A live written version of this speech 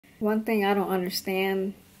One thing I don't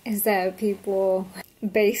understand is that people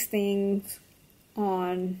base things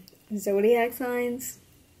on zodiac signs.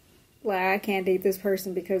 Like, I can't date this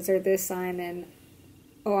person because they're this sign, and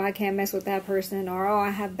oh, I can't mess with that person, or oh,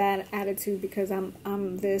 I have bad attitude because I'm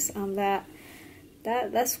this, I'm that.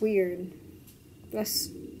 That's weird. That's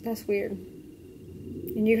weird.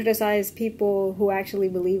 And you criticize people who actually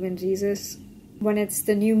believe in Jesus when it's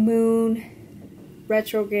the new moon,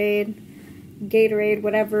 retrograde, Gatorade,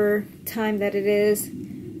 whatever time that it is.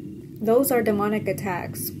 Those are demonic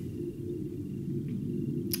attacks.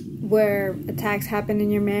 Where attacks happen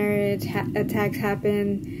in your marriage, attacks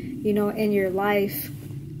happen, you know, in your life,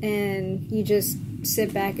 and you just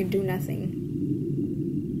sit back and do nothing.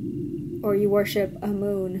 Or you worship a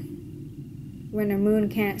moon when a moon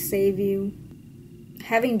can't save you.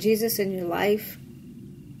 Having Jesus in your life,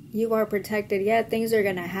 you are protected. Yeah, things are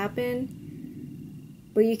gonna happen,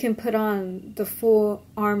 but you can put on the full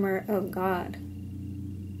armor of God,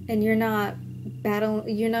 and you're not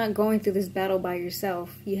going through this battle by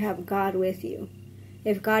yourself. You have God with you.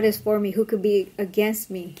 If God is for me, who could be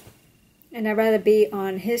against me? And I'd rather be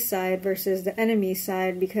on his side versus the enemy's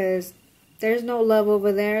side, because there's no love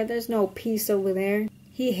over there. There's no peace over there.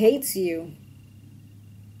 He hates you.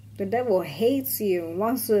 The devil hates you,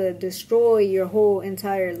 wants to destroy your whole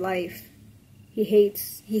entire life. He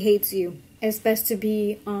hates you. It's best to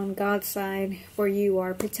be on God's side, where you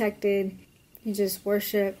are protected. You just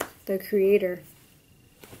worship the Creator,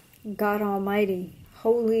 God Almighty,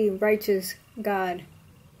 holy, righteous God.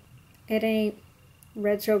 It ain't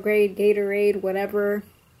retrograde, Gatorade, whatever,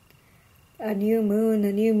 a new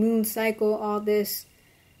moon cycle, all this.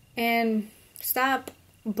 And stop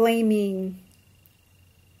blaming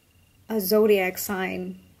a zodiac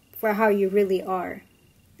sign for how you really are.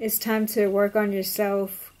 It's time to work on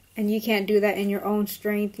yourself, and you can't do that in your own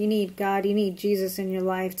strength. You need God, you need Jesus in your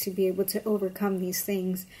life to be able to overcome these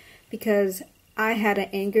things. Because I had an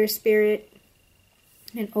anger spirit,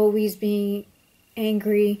 and always being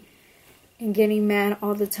angry and getting mad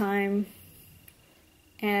all the time,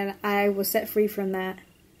 and I was set free from that.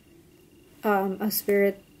 A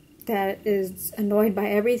spirit that is annoyed by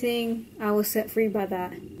everything, I was set free by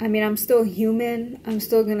that. I mean, I'm still human. I'm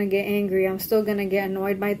still gonna get angry. I'm still gonna get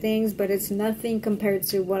annoyed by things, but it's nothing compared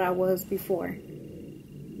to what I was before.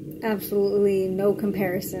 Absolutely no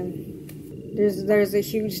comparison. There's a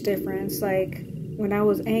huge difference. Like, when I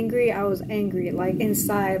was angry, like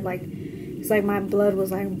inside, like it's like my blood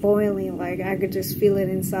was like boiling, like I could just feel it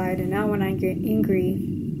inside. And now when I get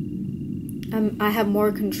angry, I have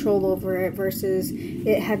more control over it versus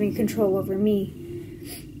it having control over me.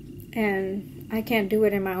 And I can't do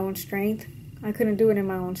it in my own strength. I couldn't do it in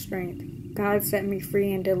my own strength. God set me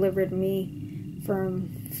free and delivered me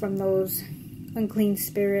from those unclean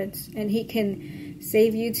spirits. And he can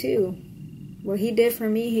save you too. What he did for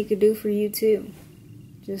me, he could do for you too.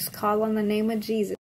 Just call on the name of Jesus.